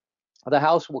The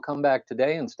House will come back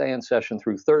today and stay in session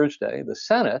through Thursday. The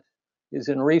Senate is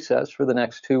in recess for the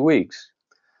next 2 weeks.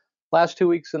 Last 2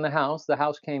 weeks in the House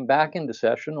came back into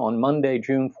session on Monday,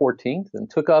 June 14th, and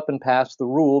took up and passed the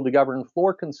rule to govern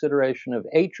floor consideration of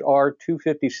H.R.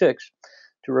 256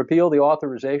 to repeal the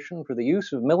authorization for the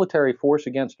use of military force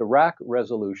against Iraq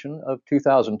resolution of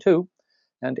 2002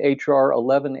 and H.R.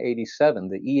 1187,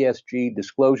 the ESG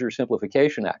Disclosure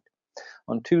Simplification Act.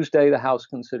 On Tuesday, the House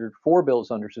considered 4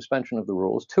 bills under suspension of the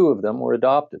rules. 2 of them were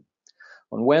adopted.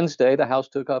 On Wednesday, the House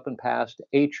took up and passed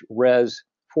H.Res.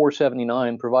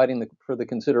 479, providing for the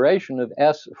consideration of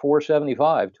S.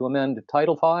 475 to amend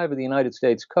Title V of the United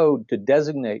States Code to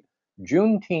designate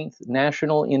Juneteenth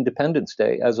National Independence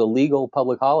Day as a legal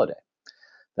public holiday.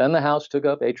 Then the House took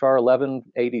up H.R.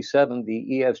 1187, the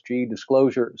ESG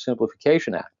Disclosure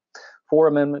Simplification Act. 4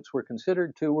 amendments were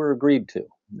considered, 2 were agreed to.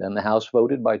 Then the House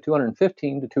voted by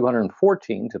 215 to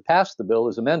 214 to pass the bill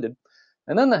as amended,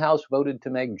 and then the House voted to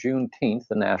make Juneteenth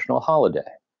a national holiday.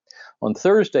 On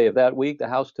Thursday of that week, the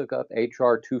House took up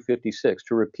H.R. 256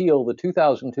 to repeal the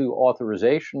 2002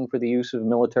 authorization for the use of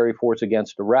military force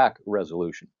against Iraq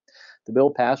resolution. The bill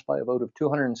passed by a vote of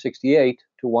 268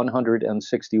 to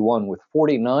 161, with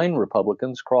 49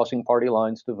 Republicans crossing party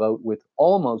lines to vote with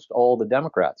almost all the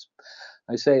Democrats.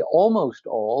 I say almost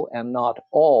all and not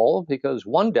all because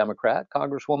one Democrat,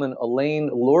 Congresswoman Elaine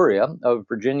Luria of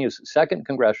Virginia's 2nd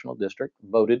Congressional District,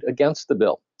 voted against the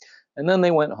bill. And then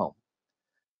they went home.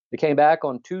 They came back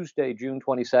on Tuesday, June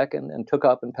 22nd, and took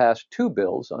up and passed 2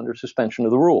 bills under suspension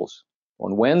of the rules.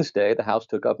 On Wednesday, the House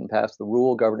took up and passed the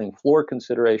rule governing floor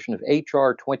consideration of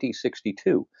H.R.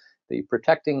 2062, the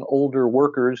Protecting Older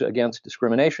Workers Against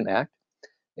Discrimination Act,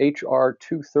 H.R.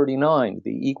 239,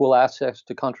 the Equal Access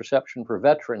to Contraception for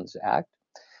Veterans Act,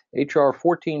 H.R.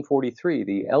 1443,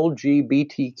 the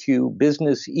LGBTQ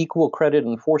Business Equal Credit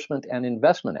Enforcement and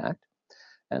Investment Act,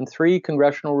 and 3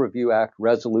 Congressional Review Act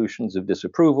resolutions of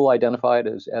disapproval identified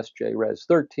as S.J. Res.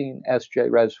 13, S.J.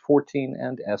 Res. 14,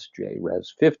 and S.J.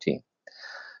 Res. 15.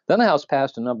 Then the House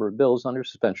passed a number of bills under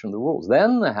suspension of the rules.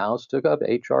 Then the House took up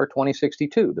H.R.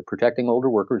 2062, the Protecting Older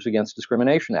Workers Against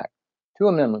Discrimination Act. 2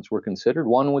 amendments were considered,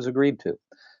 1 was agreed to.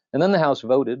 And then the House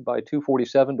voted by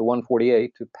 247 to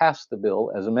 148 to pass the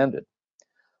bill as amended.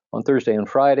 On Thursday and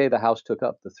Friday, the House took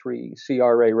up the 3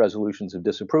 CRA resolutions of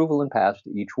disapproval and passed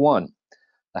each one.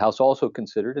 The House also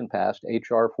considered and passed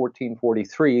H.R.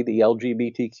 1443, the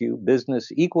LGBTQ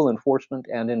Business Equal Enforcement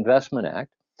and Investment Act,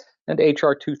 and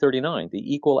H.R. 239,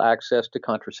 the Equal Access to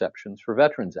Contraceptions for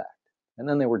Veterans Act. And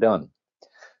then they were done.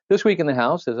 This week in the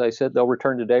House, as I said, they'll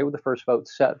return today with the first vote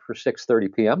set for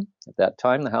 6:30 p.m. At that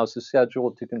time, the House is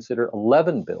scheduled to consider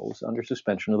 11 bills under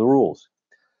suspension of the rules.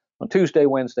 On Tuesday,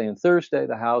 Wednesday, and Thursday,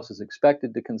 the House is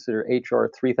expected to consider H.R.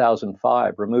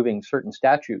 3005, removing certain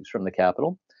statutes from the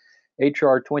Capitol,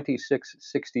 H.R.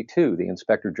 2662, the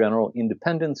Inspector General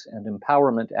Independence and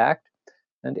Empowerment Act,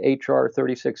 and H.R.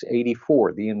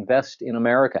 3684, the Invest in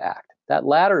America Act. That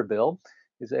latter bill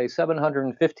is a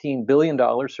 $715 billion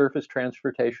surface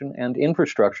transportation and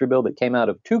infrastructure bill that came out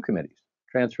of 2 committees,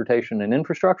 Transportation and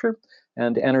Infrastructure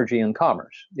and Energy and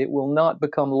Commerce. It will not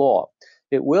become law.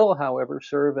 It will, however,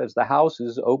 serve as the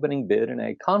House's opening bid in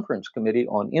a conference committee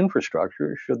on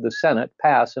infrastructure should the Senate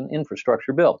pass an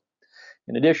infrastructure bill.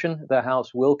 In addition, the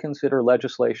House will consider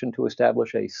legislation to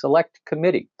establish a select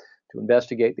committee to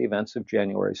investigate the events of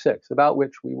January 6th, about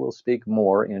which we will speak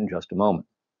more in just a moment.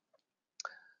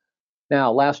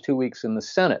 Now, last 2 weeks in the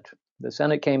Senate. The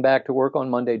Senate came back to work on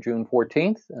Monday, June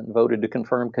 14th, and voted to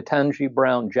confirm Ketanji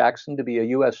Brown Jackson to be a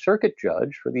U.S. Circuit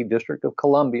Judge for the District of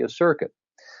Columbia Circuit.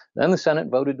 Then the Senate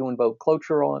voted to invoke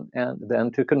cloture on and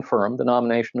then to confirm the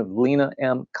nomination of Lena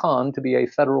M. Khan to be a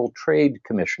Federal Trade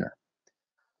Commissioner.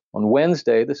 On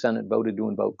Wednesday, the Senate voted to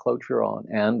invoke cloture on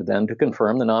and then to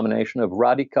confirm the nomination of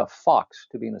Radhika Fox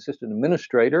to be an Assistant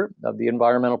Administrator of the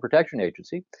Environmental Protection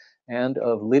Agency and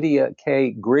of Lydia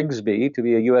K. Grigsby to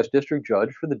be a U.S. District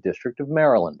Judge for the District of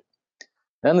Maryland.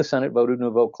 Then the Senate voted to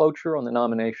invoke cloture on the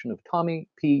nomination of Tommy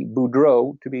P.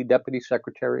 Boudreau to be Deputy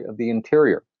Secretary of the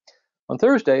Interior. On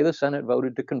Thursday, the Senate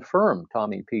voted to confirm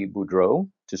Tommy P. Boudreau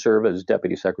to serve as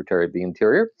Deputy Secretary of the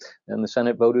Interior. Then the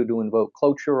Senate voted to invoke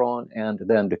cloture on and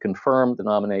then to confirm the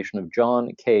nomination of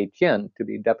John K. Tien to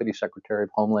be Deputy Secretary of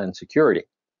Homeland Security.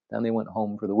 Then they went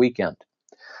home for the weekend.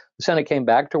 The Senate came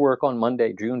back to work on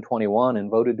Monday, June 21, and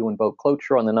voted to invoke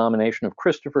cloture on the nomination of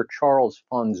Christopher Charles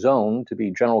Fonzone to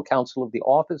be General Counsel of the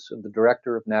Office of the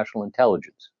Director of National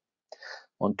Intelligence.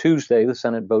 On Tuesday, the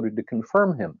Senate voted to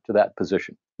confirm him to that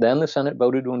position. Then the Senate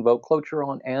voted to invoke cloture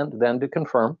on and then to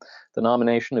confirm the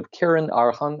nomination of Kiran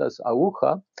Arhandas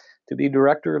Aucha to be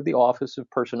Director of the Office of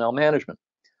Personnel Management.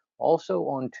 Also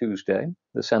on Tuesday,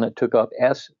 the Senate took up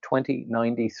S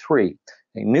 2093,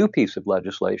 a new piece of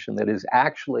legislation that is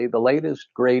actually the latest,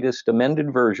 greatest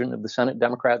amended version of the Senate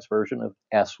Democrats' version of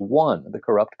S1, the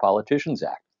Corrupt Politicians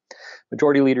Act.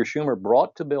 Majority Leader Schumer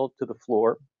brought to the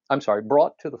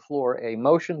floor a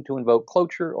motion to invoke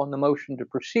cloture on the motion to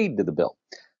proceed to the bill,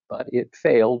 but it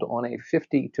failed on a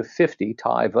 50-50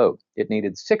 tie vote. It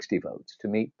needed 60 votes to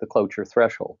meet the cloture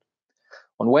threshold.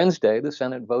 On Wednesday, the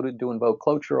Senate voted to invoke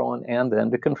cloture on and then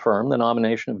to confirm the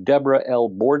nomination of Deborah L.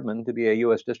 Boardman to be a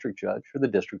U.S. District Judge for the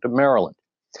District of Maryland.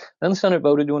 Then the Senate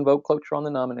voted to invoke cloture on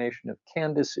the nomination of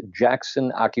Candace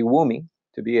Jackson Akiwumi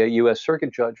to be a U.S.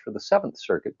 Circuit Judge for the Seventh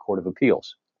Circuit Court of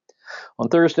Appeals. On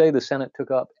Thursday, the Senate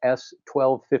took up S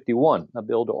 1251, a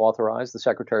bill to authorize the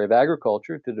Secretary of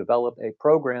Agriculture to develop a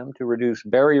program to reduce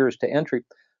barriers to entry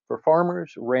for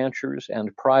farmers, ranchers,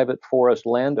 and private forest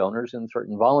landowners in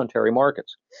certain voluntary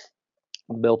markets.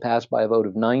 The bill passed by a vote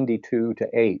of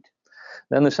 92-8.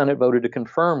 Then the Senate voted to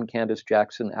confirm Candace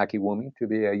Jackson Akiwumi to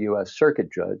be a U.S. Circuit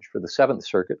Judge for the Seventh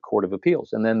Circuit Court of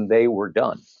Appeals, and then they were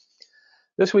done.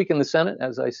 This week in the Senate,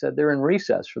 as I said, they're in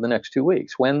recess for the next 2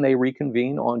 weeks. When they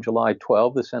reconvene on July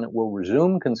 12, the Senate will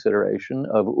resume consideration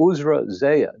of Uzra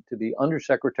Zeya to be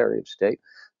Undersecretary of State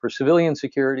for Civilian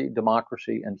Security,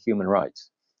 Democracy, and Human Rights.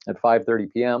 At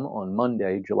 5:30 p.m. on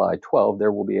Monday, July 12,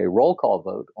 there will be a roll call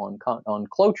vote on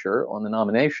cloture on the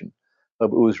nomination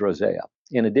of Uzra Zeya.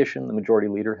 In addition, the Majority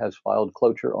Leader has filed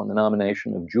cloture on the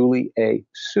nomination of Julie A.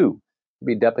 Su to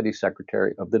be Deputy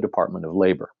Secretary of the Department of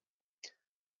Labor.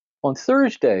 On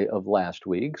Thursday of last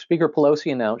week, Speaker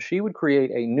Pelosi announced she would create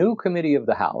a new committee of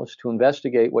the House to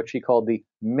investigate what she called the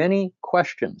many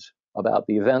questions about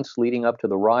the events leading up to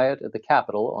the riot at the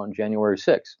Capitol on January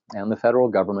 6th and the federal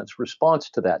government's response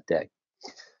to that day.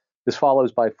 This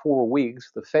follows by 4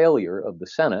 weeks the failure of the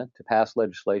Senate to pass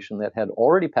legislation that had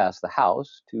already passed the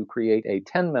House to create a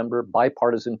 10-member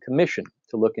bipartisan commission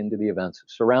to look into the events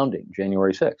surrounding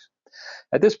January 6th.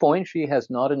 At this point, she has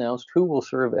not announced who will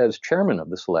serve as chairman of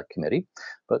the Select Committee,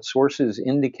 but sources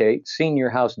indicate senior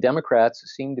House Democrats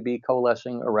seem to be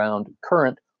coalescing around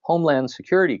current Homeland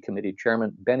Security Committee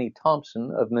Chairman Benny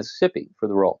Thompson of Mississippi for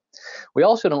the role. We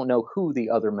also don't know who the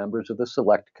other members of the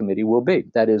Select Committee will be.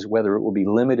 That is, whether it will be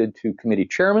limited to committee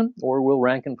chairmen or will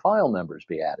rank and file members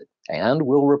be added? And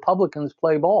will Republicans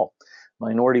play ball?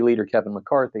 Minority Leader Kevin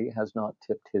McCarthy has not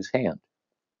tipped his hand.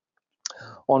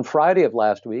 On Friday of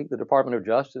last week, the Department of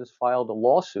Justice filed a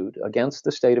lawsuit against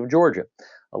the state of Georgia,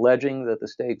 alleging that the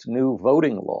state's new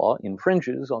voting law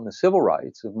infringes on the civil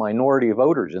rights of minority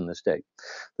voters in the state.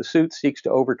 The suit seeks to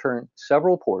overturn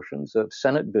several portions of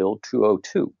Senate Bill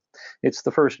 202. It's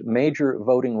the first major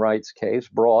voting rights case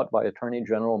brought by Attorney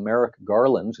General Merrick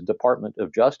Garland's Department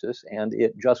of Justice, and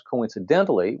it just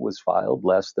coincidentally was filed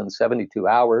less than 72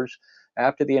 hours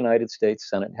after the United States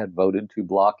Senate had voted to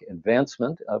block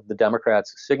advancement of the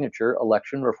Democrats' signature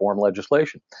election reform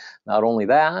legislation. Not only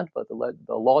that, but the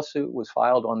lawsuit was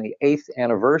filed on the 8th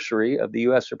anniversary of the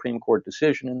U.S. Supreme Court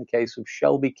decision in the case of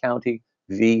Shelby County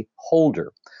v.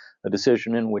 Holder, a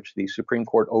decision in which the Supreme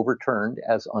Court overturned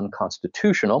as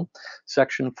unconstitutional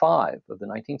Section 5 of the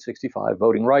 1965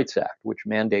 Voting Rights Act, which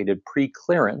mandated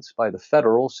pre-clearance by the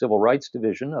Federal Civil Rights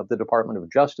Division of the Department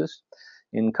of Justice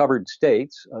in covered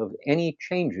states of any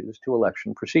changes to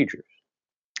election procedures.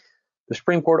 The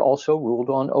Supreme Court also ruled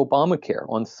on Obamacare.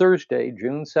 On Thursday,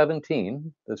 June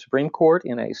 17, the Supreme Court,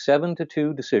 in a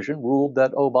 7-2 decision, ruled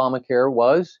that Obamacare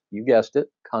was, you guessed it,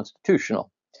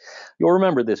 constitutional. You'll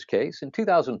remember this case. In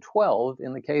 2012,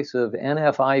 in the case of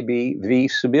NFIB v.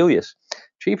 Sebelius,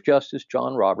 Chief Justice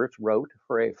John Roberts wrote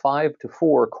for a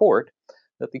 5-4 court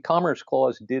that the Commerce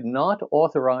Clause did not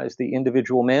authorize the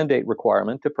individual mandate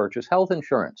requirement to purchase health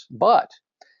insurance, but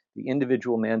the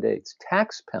individual mandate's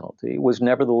tax penalty was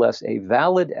nevertheless a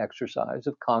valid exercise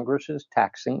of Congress's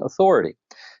taxing authority.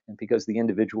 And because the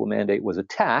individual mandate was a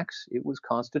tax, it was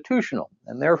constitutional,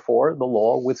 and therefore the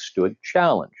law withstood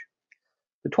challenge.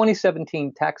 The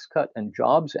 2017 Tax Cut and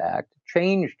Jobs Act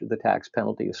changed the tax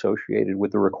penalty associated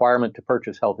with the requirement to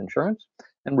purchase health insurance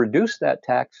and reduced that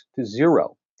tax to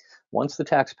zero. Once the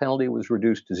tax penalty was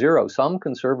reduced to zero, some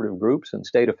conservative groups and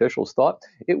state officials thought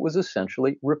it was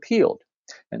essentially repealed.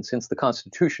 And since the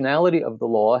constitutionality of the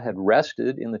law had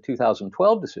rested in the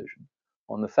 2012 decision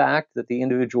on the fact that the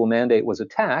individual mandate was a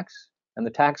tax and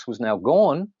the tax was now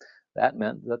gone, that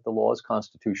meant that the law's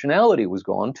constitutionality was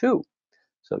gone too.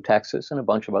 So Texas and a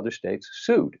bunch of other states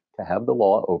sued to have the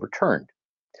law overturned.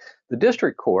 The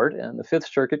District Court and the Fifth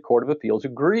Circuit Court of Appeals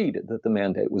agreed that the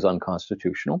mandate was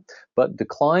unconstitutional, but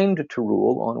declined to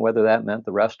rule on whether that meant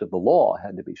the rest of the law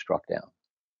had to be struck down.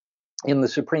 In the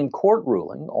Supreme Court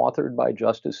ruling, authored by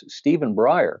Justice Stephen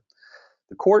Breyer,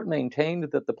 The court maintained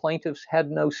that the plaintiffs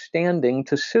had no standing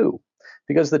to sue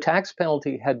because the tax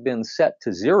penalty had been set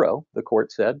to zero. The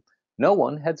court said no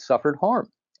one had suffered harm,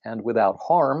 and without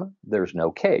harm, there's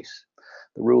no case.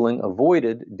 The ruling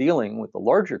avoided dealing with the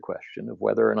larger question of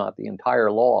whether or not the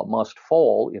entire law must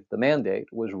fall if the mandate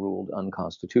was ruled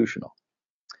unconstitutional.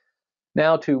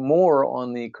 Now to more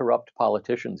on the Corrupt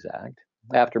Politicians Act.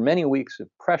 After many weeks of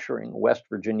pressuring West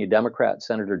Virginia Democrat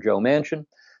Senator Joe Manchin,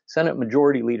 Senate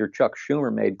Majority Leader Chuck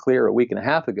Schumer made clear a week and a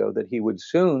half ago that he would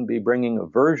soon be bringing a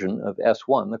version of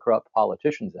S1, the Corrupt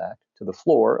Politicians Act, to the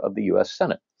floor of the U.S.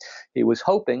 Senate. He was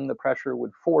hoping the pressure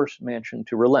would force Manchin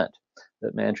to relent,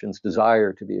 that Manchin's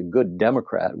desire to be a good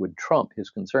Democrat would trump his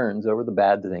concerns over the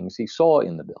bad things he saw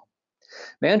in the bill.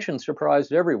 Manchin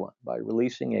surprised everyone by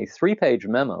releasing a 3-page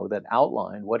memo that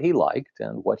outlined what he liked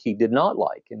and what he did not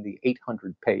like in the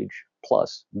 800-page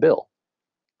plus bill.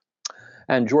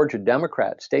 And Georgia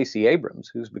Democrat Stacey Abrams,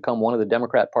 who's become one of the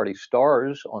Democrat Party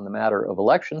stars on the matter of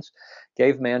elections,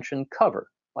 gave Manchin cover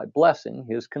by blessing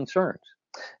his concerns.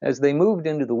 As they moved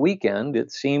into the weekend,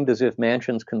 it seemed as if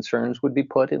Manchin's concerns would be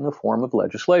put in the form of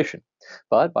legislation.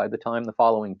 But by the time the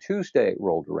following Tuesday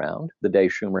rolled around, the day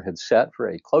Schumer had set for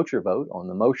a cloture vote on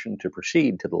the motion to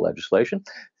proceed to the legislation,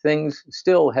 things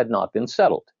still had not been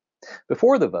settled.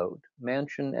 Before the vote,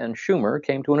 Manchin and Schumer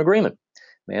came to an agreement.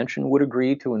 Manchin would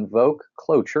agree to invoke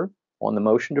cloture on the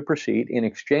motion to proceed in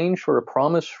exchange for a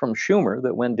promise from Schumer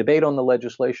that when debate on the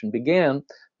legislation began,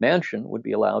 Manchin would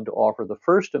be allowed to offer the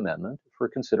First Amendment for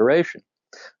consideration.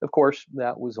 Of course,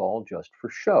 that was all just for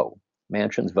show.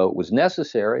 Manchin's vote was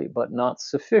necessary, but not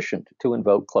sufficient to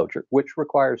invoke cloture, which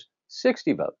requires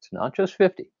 60 votes, not just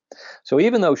 50. So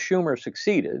even though Schumer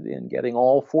succeeded in getting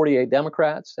all 48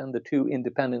 Democrats and the 2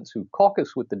 independents who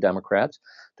caucus with the Democrats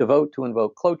to vote to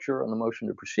invoke cloture on the motion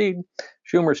to proceed,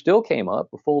 Schumer still came up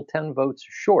a full 10 votes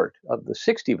short of the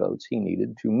 60 votes he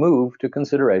needed to move to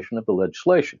consideration of the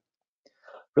legislation.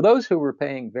 For those who were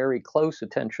paying very close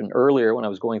attention earlier when I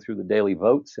was going through the daily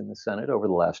votes in the Senate over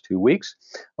the last 2 weeks,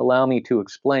 allow me to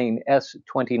explain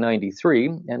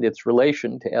S-2093 and its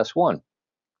relation to S-1.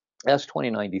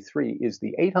 S-2093 is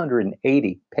the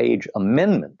 880-page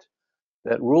amendment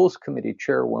that Rules Committee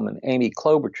Chairwoman Amy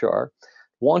Klobuchar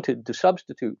wanted to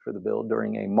substitute for the bill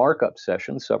during a markup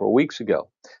session several weeks ago.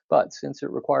 But since it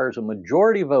requires a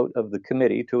majority vote of the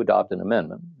committee to adopt an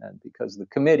amendment, and because the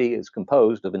committee is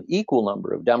composed of an equal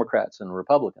number of Democrats and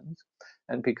Republicans,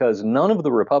 and because none of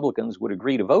the Republicans would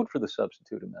agree to vote for the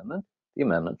substitute amendment, the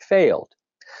amendment failed.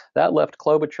 That left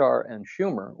Klobuchar and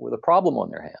Schumer with a problem on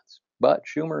their hands. But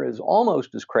Schumer is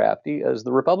almost as crafty as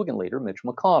the Republican leader, Mitch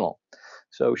McConnell.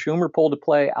 So Schumer pulled a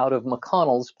play out of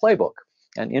McConnell's playbook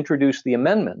and introduced the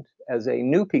amendment as a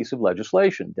new piece of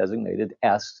legislation designated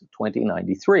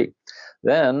S-2093.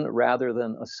 Then, rather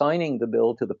than assigning the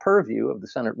bill to the purview of the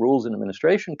Senate Rules and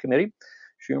Administration Committee,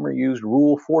 Schumer used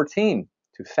Rule 14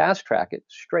 to fast-track it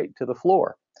straight to the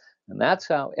floor. And that's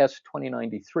how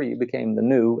S-2093 became the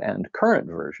new and current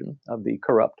version of the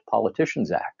Corrupt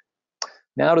Politicians Act.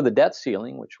 Now to the debt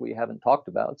ceiling, which we haven't talked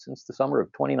about since the summer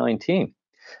of 2019.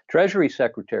 Treasury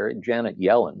Secretary Janet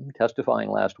Yellen, testifying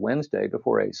last Wednesday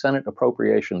before a Senate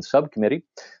Appropriations Subcommittee,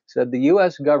 said the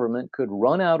U.S. government could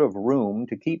run out of room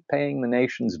to keep paying the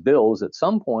nation's bills at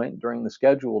some point during the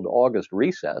scheduled August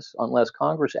recess unless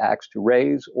Congress acts to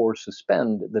raise or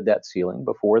suspend the debt ceiling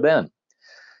before then.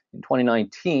 In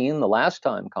 2019, the last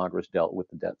time Congress dealt with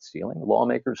the debt ceiling,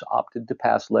 lawmakers opted to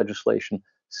pass legislation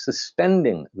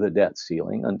suspending the debt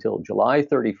ceiling until July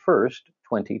 31st,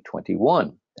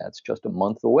 2021. That's just a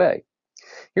month away.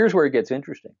 Here's where it gets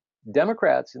interesting.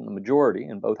 Democrats in the majority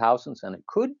in both House and Senate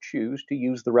could choose to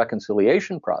use the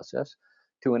reconciliation process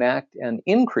to enact an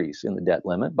increase in the debt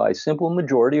limit by simple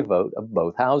majority vote of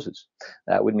both houses.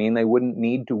 That would mean they wouldn't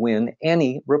need to win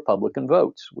any Republican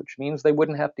votes, which means they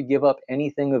wouldn't have to give up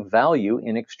anything of value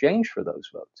in exchange for those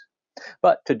votes.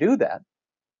 But to do that,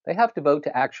 they have to vote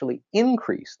to actually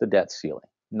increase the debt ceiling,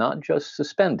 not just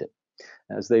suspend it,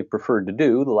 as they've preferred to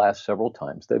do the last several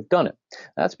times they've done it.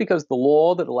 That's because the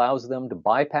law that allows them to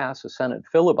bypass a Senate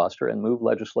filibuster and move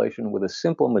legislation with a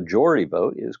simple majority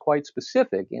vote is quite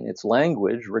specific in its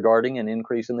language regarding an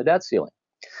increase in the debt ceiling.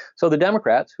 So the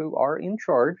Democrats, who are in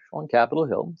charge on Capitol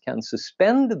Hill, can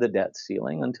suspend the debt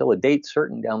ceiling until a date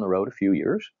certain down the road a few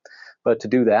years. But to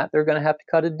do that, they're going to have to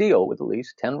cut a deal with at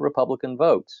least 10 Republican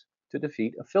votes to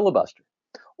defeat a filibuster.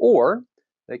 Or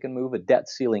they can move a debt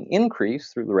ceiling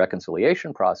increase through the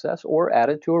reconciliation process or add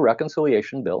it to a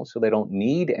reconciliation bill so they don't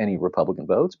need any Republican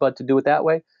votes. But to do it that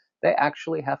way, they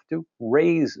actually have to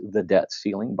raise the debt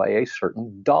ceiling by a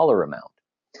certain dollar amount.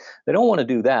 They don't want to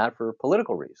do that for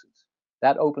political reasons.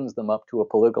 that opens them up to a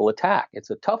political attack. It's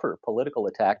a tougher political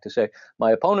attack to say,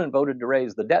 my opponent voted to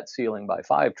raise the debt ceiling by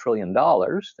 $5 trillion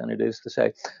than it is to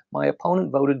say, my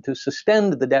opponent voted to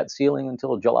suspend the debt ceiling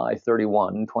until July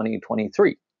 31,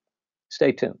 2023.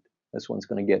 Stay tuned. This one's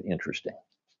going to get interesting.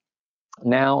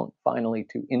 Now, finally,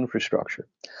 to infrastructure.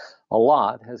 A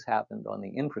lot has happened on the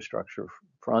infrastructure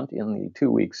front in the 2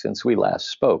 weeks since we last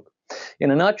spoke.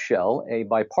 In a nutshell, a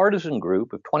bipartisan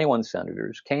group of 21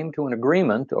 senators came to an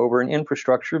agreement over an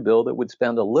infrastructure bill that would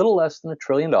spend a little less than $1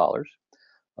 trillion,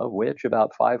 of which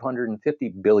about $550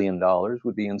 billion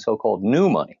would be in so-called new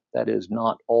money, that is,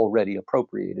 not already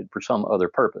appropriated for some other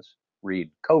purpose, read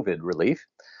COVID relief,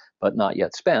 but not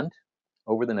yet spent,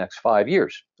 over the next 5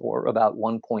 years, or about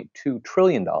 $1.2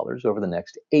 trillion over the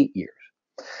next 8 years.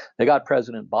 They got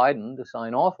President Biden to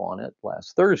sign off on it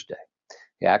last Thursday.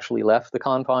 He actually left the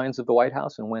confines of the White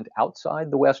House and went outside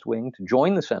the West Wing to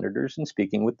join the senators in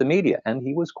speaking with the media, and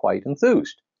he was quite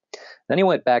enthused. Then he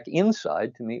went back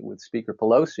inside to meet with Speaker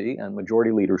Pelosi and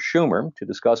Majority Leader Schumer to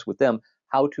discuss with them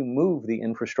how to move the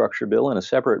infrastructure bill and a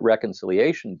separate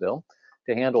reconciliation bill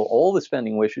to handle all the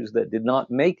spending wishes that did not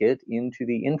make it into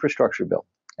the infrastructure bill.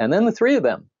 And then the three of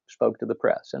them spoke to the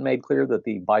press and made clear that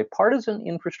the bipartisan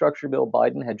infrastructure bill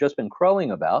Biden had just been crowing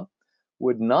about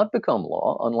would not become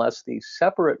law unless the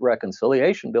separate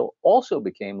reconciliation bill also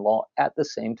became law at the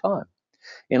same time.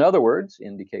 In other words,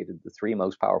 indicated the three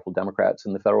most powerful Democrats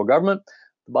in the federal government,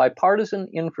 the bipartisan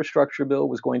infrastructure bill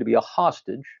was going to be a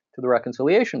hostage to the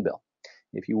reconciliation bill.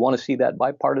 If you want to see that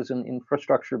bipartisan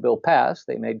infrastructure bill pass,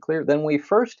 they made clear, then we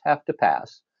first have to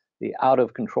pass the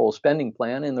out-of-control spending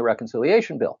plan in the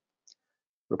reconciliation bill.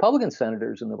 Republican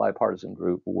senators in the bipartisan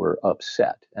group were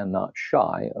upset and not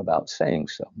shy about saying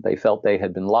so. They felt they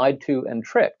had been lied to and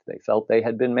tricked. They felt they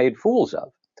had been made fools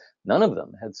of. None of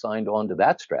them had signed on to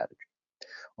that strategy.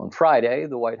 On Friday,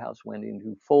 the White House went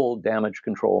into full damage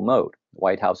control mode.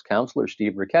 White House counselor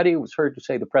Steve Ricchetti was heard to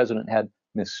say the president had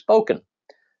misspoken.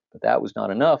 But that was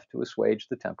not enough to assuage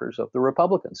the tempers of the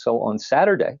Republicans. So on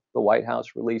Saturday, the White House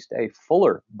released a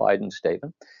fuller Biden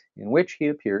statement in which he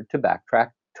appeared to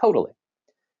backtrack totally.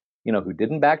 You know who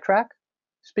didn't backtrack?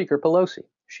 Speaker Pelosi.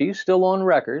 She's still on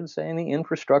record saying the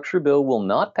infrastructure bill will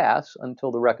not pass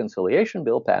until the reconciliation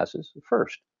bill passes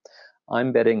first.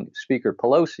 I'm betting Speaker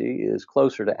Pelosi is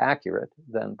closer to accurate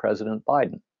than President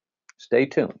Biden. Stay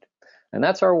tuned. And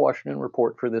that's our Washington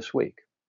Report for this week.